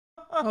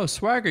Oh,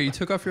 Swagger, you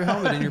took off your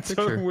helmet in your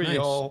picture. So we nice.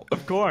 all...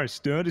 Of course,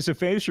 dude. It's a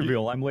face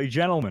reveal. I'm ladies and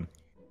gentlemen.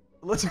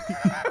 Let's...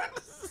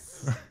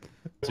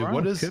 Dude,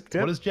 what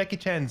is Jackie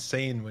Chan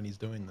saying when he's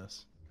doing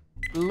this?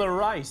 Le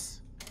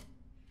rice.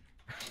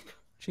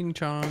 Ching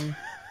chong.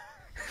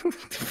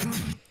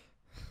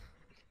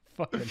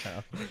 Fucking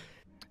hell.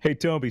 Hey,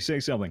 Toby, say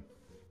something.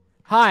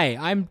 Hi,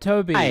 I'm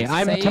Toby. Hi,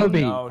 I'm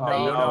Toby. No.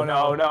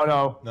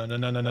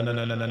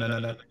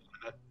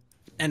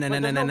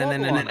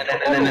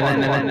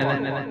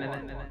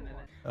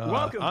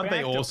 Welcome aren't back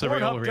they also to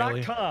real,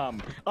 really?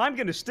 Pornhub.com. I'm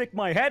gonna stick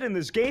my head in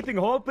this gaping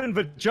open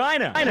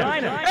vagina.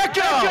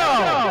 Echo!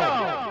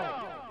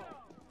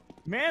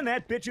 Man,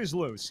 that bitch is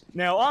loose.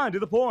 Now on to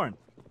the porn.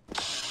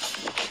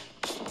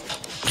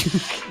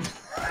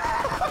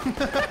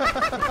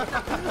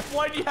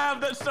 Why do you have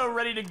that so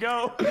ready to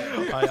go?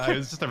 It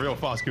was just a real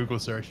fast Google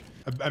search.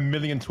 A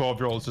million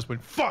 12-year-olds just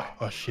went, fuck!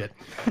 Oh, shit.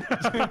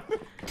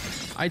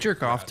 I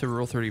jerk off to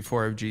Rule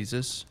 34 of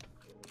Jesus.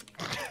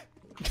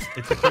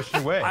 It's a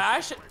Christian way. I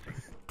should...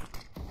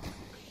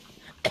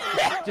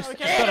 Just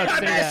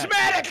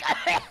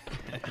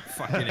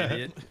Fucking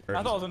idiot.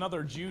 I thought it was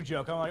another Jew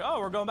joke. I'm like, oh,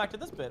 we're going back to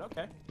this bit.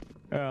 Okay.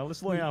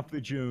 Let's lay off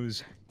the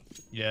Jews.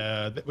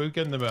 Yeah, we're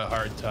giving them a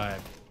hard time.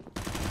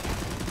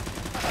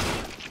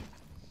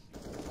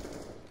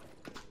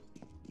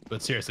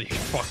 But seriously,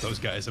 fuck those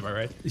guys, am I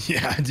right?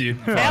 Yeah, dude.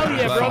 Hell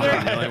yeah, brother.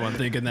 I'm the only one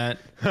thinking that.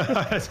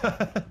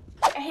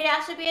 He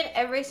has to be in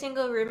every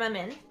single room I'm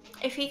in.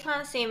 If he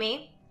can't see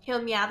me,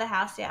 he'll meow the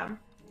house down.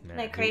 Nah,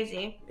 like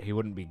crazy. He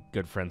wouldn't be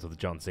good friends with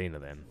John Cena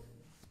then.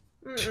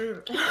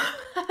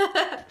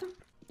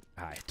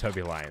 Hi,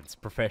 Toby Lyons,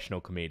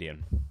 professional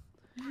comedian.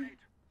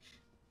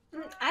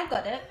 I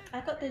got it.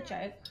 I got the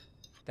joke.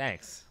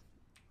 Thanks.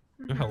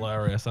 You're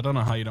hilarious. I don't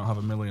know how you don't have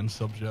 1 million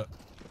subs yet.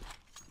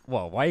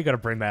 Well, why you gotta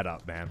bring that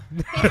up, man?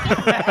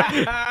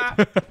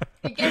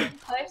 You're getting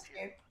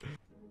closer.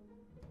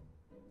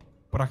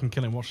 But I can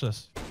kill him. Watch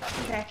this.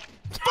 Okay.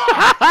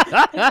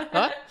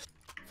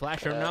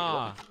 Flash or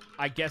nah?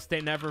 I guess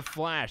they never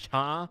flash,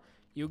 huh?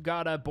 You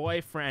got a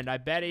boyfriend. I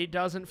bet he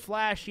doesn't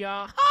flash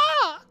ya.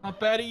 Ha! I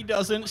bet he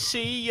doesn't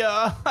see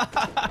ya.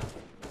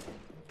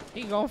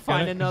 He gonna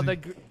find it? another.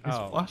 He's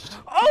flashed.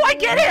 Oh, I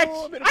get it!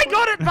 I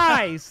got it,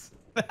 nice.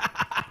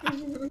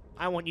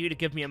 I want you to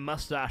give me a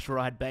mustache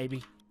ride,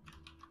 baby.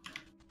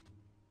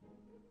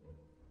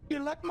 You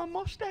like my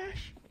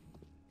mustache?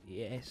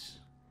 Yes.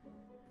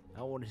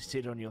 I want to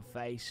sit on your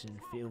face and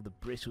feel the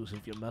bristles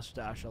of your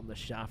mustache on the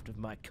shaft of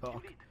my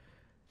cock.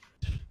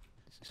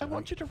 I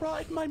want you to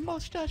ride my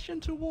mustache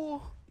into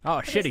war.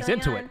 Oh shit, he's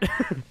into on.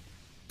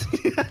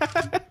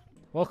 it.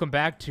 Welcome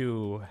back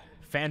to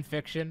fan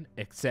fiction,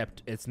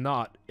 except it's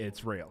not,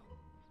 it's real.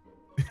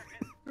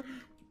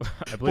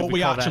 I believe But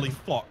we call actually that...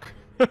 fuck.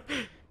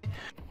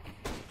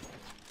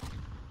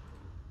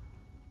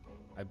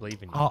 I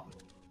believe in you. Oh,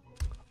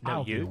 No,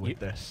 I'll you deal with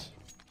this.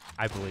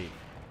 I believe.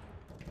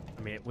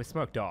 I mean, we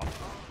smoked off.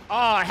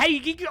 Oh, hey,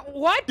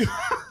 what?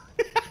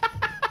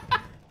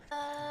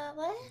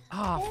 What?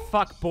 Oh,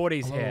 fuck,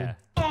 Bordy's here.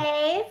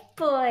 Hey,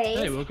 boys.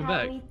 Hey, welcome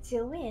back. How we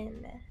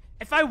doing?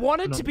 If I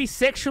wanted to be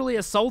sexually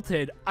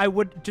assaulted, I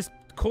would just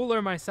call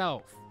her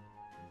myself.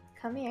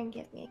 Come here and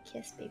give me a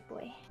kiss, big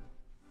boy.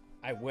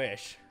 I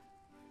wish.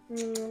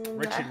 Mm.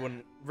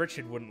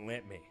 Richard wouldn't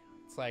let me.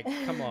 It's like,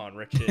 come on,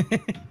 Richard.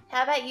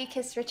 How about you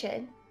kiss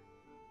Richard?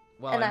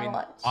 Well, And I mean,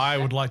 watch. I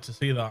would like to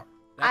see that.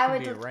 that I can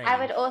would. be arranged. I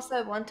would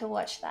also want to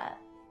watch that.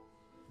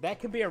 That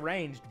can be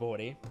arranged,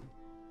 Bordy.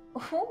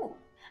 Ooh.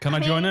 Can I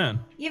join in?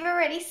 You've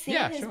already seen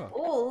Yeah, his sure.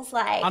 balls,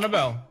 like.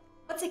 Annabelle,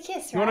 What's a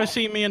kiss, you right? want to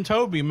see me and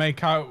Toby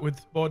make out with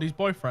Bordy's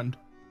boyfriend?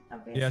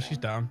 Obviously. Yeah, she's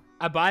down.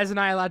 Are BYZE and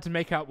I allowed to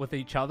make out with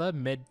each other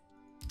mid?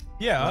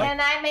 Yeah. Can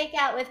I make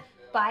out with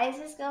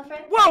BYZE's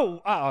girlfriend?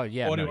 Whoa! Oh,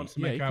 yeah. Bordy no, wants to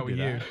yeah, make out with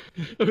can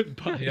you. do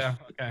that. Yeah,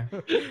 okay.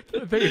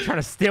 I think you're trying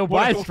to steal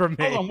What- BYZE from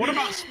me. Hold on, what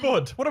about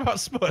Spud? What about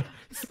Spud?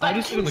 I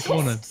just sit in the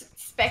corner.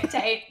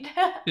 Spectate.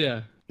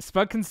 Yeah.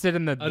 Spud can sit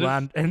in the I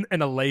just- land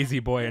in a lazy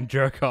boy and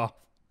jerk off.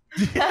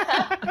 He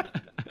can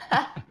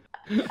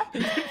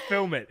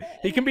film it.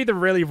 He can be the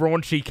really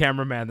raunchy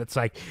cameraman that's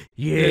like,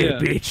 yeah.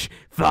 Bitch,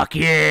 fuck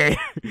yeah,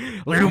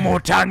 little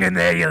more tongue in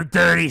there, you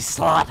dirty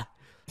slut.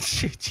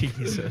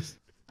 Jesus.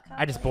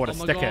 I just bought a Oh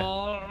my sticker.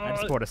 God. I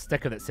just bought a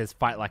sticker that says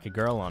 "Fight like a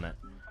girl" on it.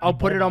 I'll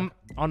put it on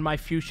my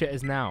fuchsia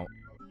is now.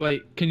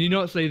 Wait, can you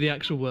not say the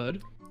actual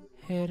word?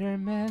 Hit or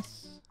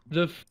miss.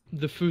 The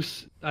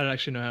fus. I don't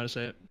actually know how to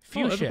say it.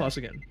 Fuchsia. Oh, pass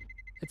again.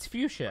 It's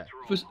fuchsia.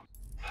 Fus.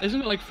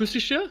 Isn't it like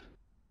fuchsia?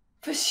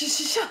 What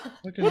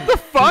the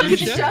fuck?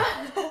 Fuchsia?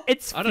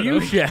 It's I don't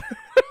know. fuchsia.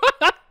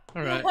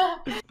 All right.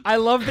 I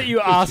love that you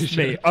asked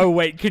me. Fuchsia. Oh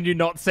wait, can you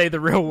not say the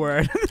real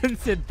word? And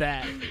said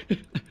that.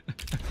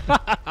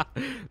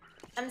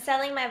 I'm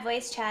selling my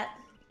voice chat.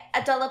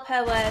 $1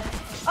 per word.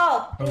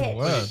 Oh, bitch.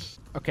 Word.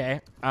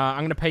 Okay,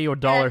 I'm gonna pay you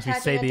 $1 if you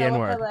say the N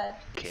word.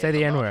 Say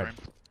the N word.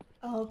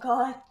 Oh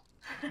god.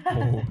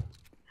 Oh.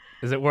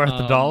 Is it worth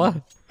the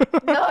 $1?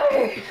 No.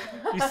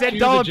 You said Cue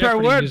the $1 per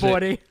Jeopardy word, music.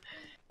 buddy.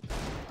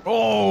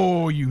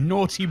 Oh, you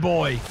naughty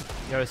boy.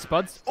 Yo,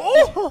 Spuds.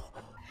 Oh!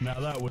 Now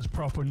that was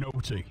proper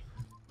naughty.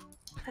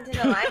 I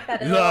didn't like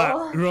that at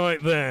all. That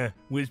right there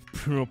was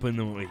proper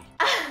naughty.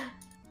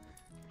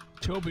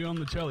 Toby on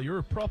the telly, you're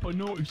a proper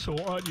naughty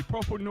sort, aren't you?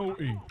 Proper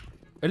naughty.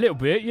 A little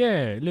bit,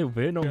 yeah, a little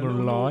bit. Not Yeah, gonna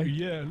little lie. naughty,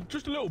 yeah,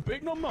 just a little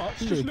bit, not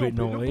much. A Just little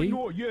bit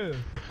naughty. yeah.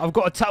 I've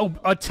got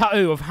a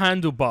tattoo of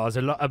handlebars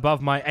a lot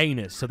above my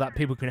anus, so that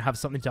people can have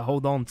something to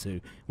hold on to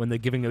when they're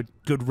giving a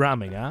good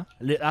ramming. Huh?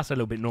 That's a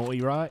little bit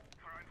naughty, right?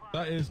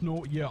 That is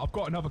naughty. Yeah, I've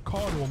got an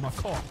avocado on my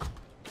cock.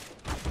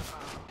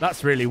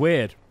 That's really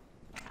weird.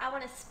 I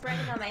want to spread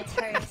it on my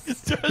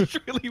toast. That's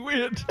really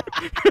weird.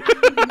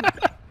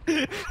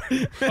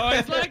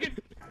 It's like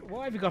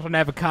why have you got an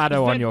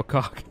avocado on your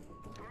cock?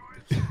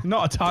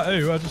 Not a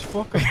tattoo. I just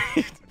fuck 'em.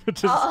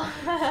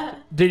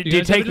 Do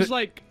you take the,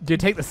 like? do you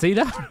take the seed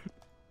out?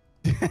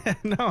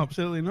 No,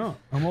 absolutely not.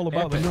 I'm all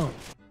about the nut.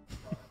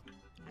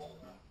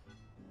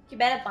 You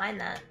better bind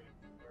that.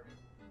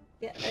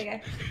 Yeah,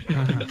 there you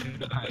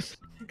go. Nice.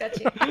 Got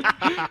you.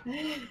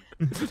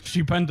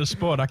 Stupendous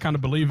sport. I kind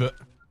of believe it.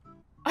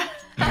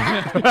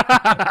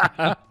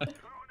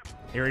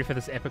 You ready for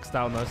this epic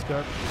style no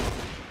scope?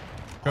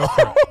 Go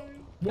for it.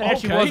 It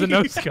actually was a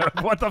no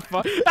scope. What the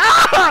fuck?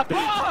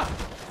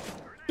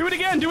 Do it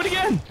again. Do it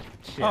again.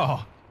 Shit.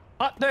 Oh,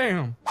 hot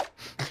damn.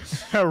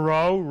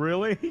 Hero?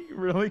 Really?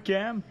 Really,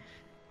 Cam?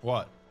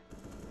 What?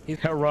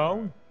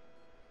 Hero?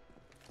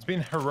 It's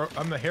been hero.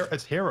 I'm a hero.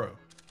 It's hero.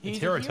 He's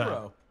It's hero a time.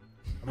 hero.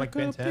 I'm like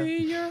Ben 10.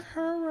 your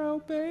hero,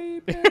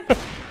 baby.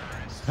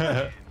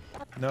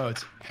 No,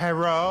 it's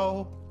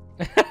hero.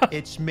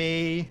 It's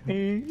me.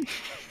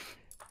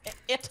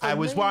 I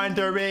was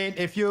wondering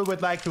if you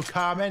would like to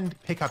come and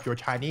pick up your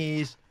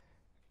Chinese.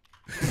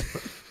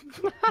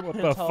 What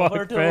the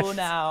fuck, man?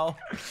 now.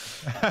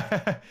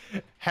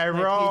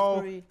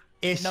 Hero,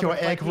 is Number your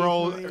egg 23.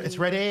 roll? It's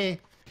ready.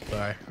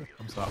 Sorry,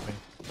 I'm stopping.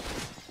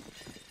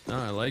 No,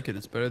 I like it.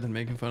 It's better than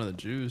making fun of the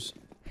Jews.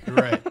 You're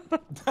right.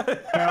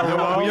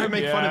 No, we don't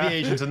make fun of the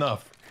Asians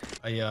enough.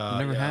 I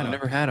Never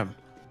had them.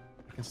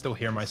 I can still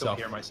hear myself.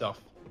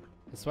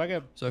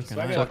 Swagger, So can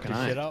Swagger I. fucking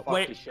shit up.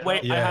 Wait.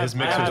 Yeah, I have, his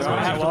mixer's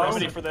I have going. a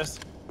remedy for this.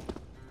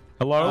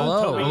 Hello?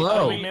 Hello,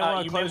 hello. You may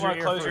want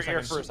to close your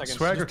ear for a second.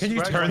 Swagger, can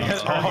you turn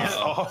that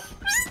off?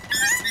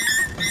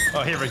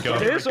 Oh, here we go.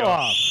 It is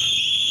off.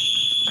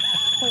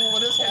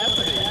 What is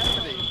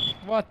happening?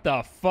 What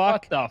the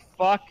fuck?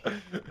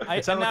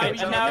 It sounded like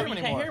Now you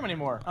can't hear him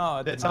anymore. Oh,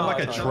 It sounded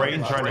like a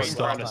train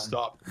trying to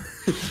stop.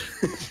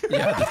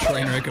 Yeah, the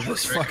train wreck of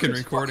this fucking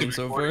recording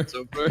so far.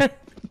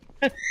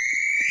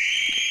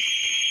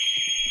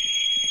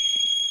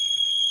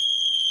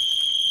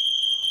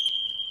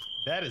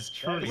 That is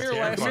truly Come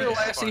here,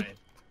 Lassie.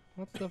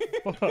 What the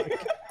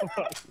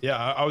fuck? Yeah,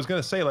 I was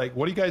gonna say, like,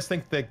 what do you guys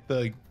think that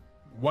the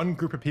one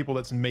group of people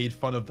that's made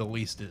fun of the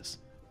least is?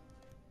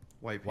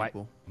 White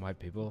people. White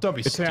people. Don't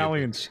be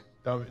Italians.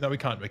 stupid. No, we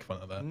can't make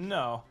fun of that.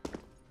 No.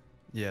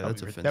 Yeah,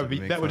 that's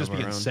offensive. That would just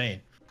be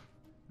insane.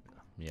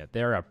 Yeah,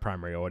 they're our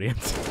primary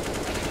audience.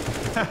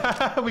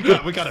 we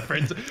got a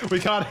friends. We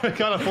can't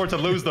afford to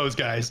lose those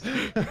guys.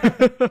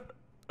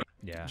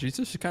 Yeah.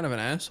 Jesus is kind of an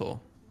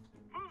asshole.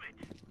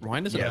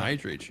 Wine doesn't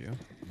hydrate you.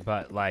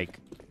 But like,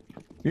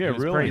 Yeah, it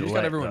was really. pretty He just got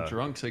lit, everyone though.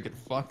 drunk so they could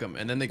fuck him,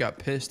 and then they got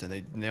pissed and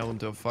they nailed him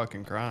to a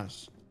fucking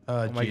cross.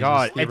 Oh my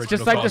god, it's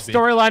just like the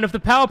storyline of the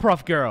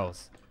Powerpuff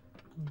Girls.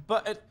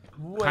 But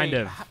wait, Kind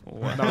of.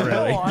 Not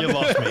really. You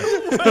lost me.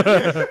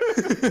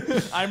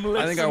 I'm listening.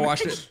 I think I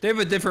watched it. They have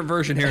a different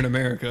version here in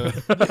America.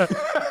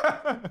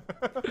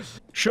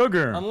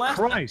 Sugar, Unless-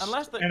 Christ,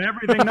 unless the- and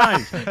everything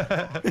nice.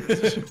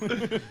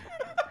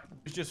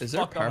 It's just Is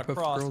there fucked on a Powerpuff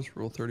cross. Girls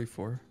Rule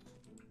 34?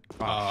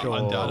 Sure.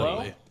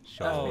 Undoubtedly.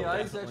 Sure.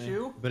 Is that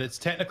you? But it's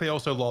technically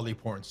also lolly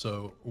porn,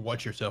 so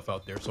watch yourself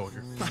out there,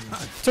 soldier.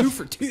 2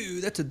 for 2.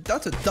 That's a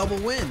double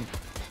win.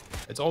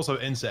 It's also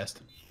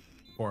incest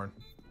porn.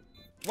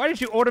 Why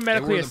did you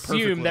automatically They were the perfect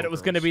assume that little it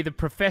was going to girls. be the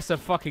professor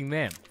fucking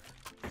them?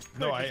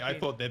 No, I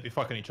thought they'd be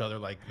fucking each other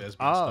like lesbian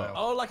Oh. style.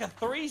 Oh, like a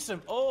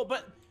threesome. Oh,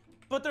 but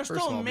they're First of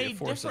still all, it'd be a made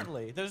foursome.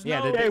 differently. There's Yeah,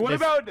 no. they- Hey, what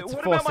It's about a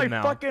my foursome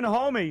now. fucking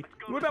homie?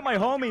 What about my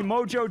homie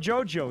Mojo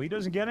Jojo? He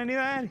doesn't get any of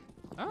that.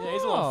 Yeah,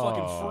 he's a little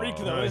fucking freak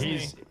though, isn't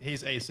he?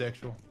 He's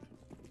asexual.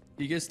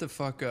 He gets to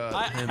fuck him,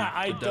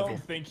 I the devil.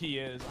 don't think he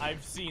is.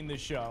 I've seen the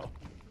show.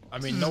 I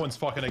mean, no one's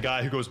fucking a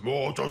guy who goes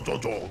Mojo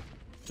Jojo.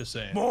 Just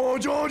saying.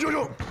 Mojo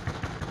Jojo.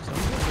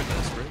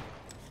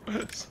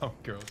 Some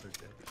girls are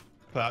dead.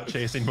 Clout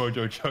chasing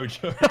Mojo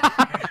Jojo.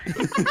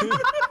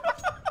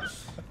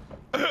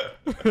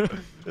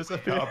 There's a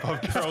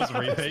Powerpuff Girls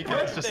remake, and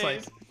it's just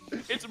like.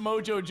 It's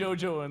Mojo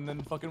Jojo and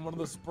then fucking one of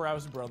the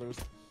Sprouse brothers.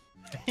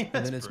 And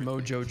then it's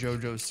Mojo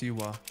Jojo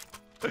Siwa.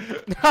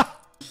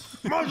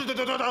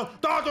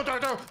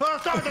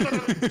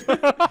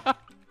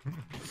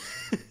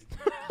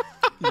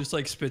 He just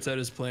like spits out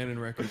his plan in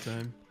record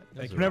time.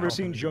 I've never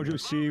seen Jojo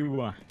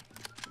Siwa.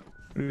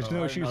 There's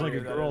no, I she's know like a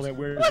who that girl is. that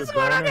wears a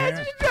boner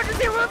hair.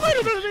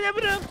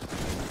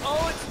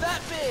 Oh, it's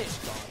that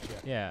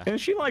bitch. Yeah. And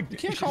she like, You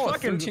can't she's call a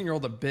fucking,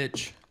 13-year-old a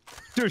bitch.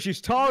 dude,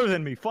 she's taller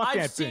than me. Fuck I've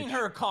that seen bitch.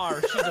 her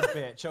car. She's a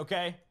bitch.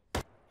 Okay.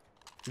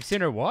 You've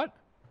seen her what?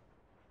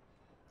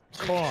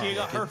 She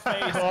got her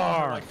face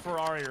on like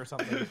Ferrari or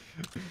something.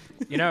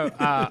 You know,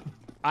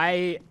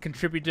 I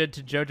contributed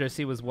to JoJo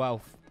Siwa's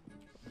wealth.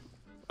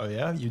 Oh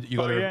yeah, you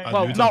got her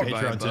Well, nudes not on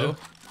Patreon too.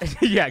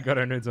 Yeah, got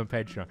her nudes on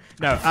Patreon.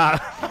 No,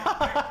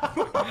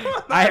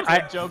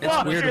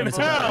 It's weird when it's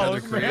about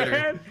another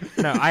creator.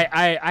 No,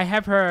 I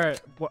have her.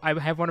 I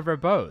have one of her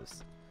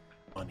bows.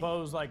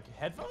 Bows like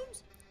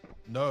headphones?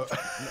 No.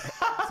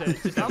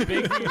 It's just How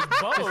big are your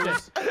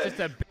bows?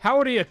 How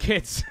old are your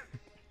kids?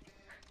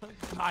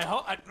 I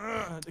hope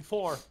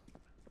 4.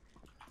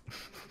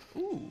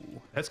 Ooh.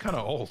 That's kind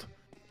of old.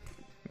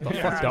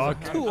 Fuck,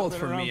 dog. Too old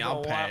for me.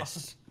 I'll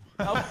pass.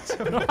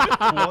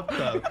 What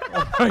the?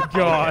 Oh my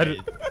god.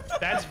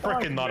 That's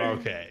freaking not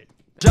okay.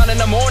 John in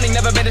the morning,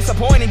 never been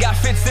disappointing. Got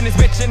fits in this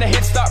bitch and the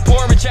hits start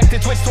pouring.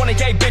 Rejected Twitch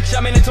 20K bitch.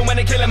 I'm in it to win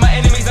it, killing my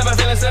enemies. Never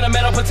feeling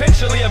sentimental,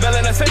 potentially a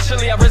villain.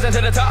 Essentially, I've risen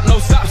to the top, no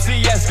stop.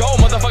 CSGO,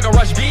 motherfucker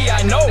rush B.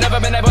 I know. Never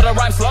been able to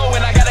rhyme slow,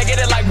 and I gotta get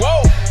it like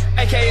whoa.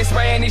 AKA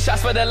spraying these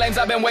shots for the lames.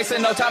 I've been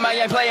wasting no time. I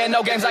ain't playing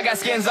no games. I got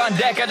skins on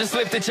deck. I just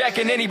flipped the check,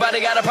 and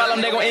anybody got a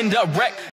problem, they gon' end up wrecked.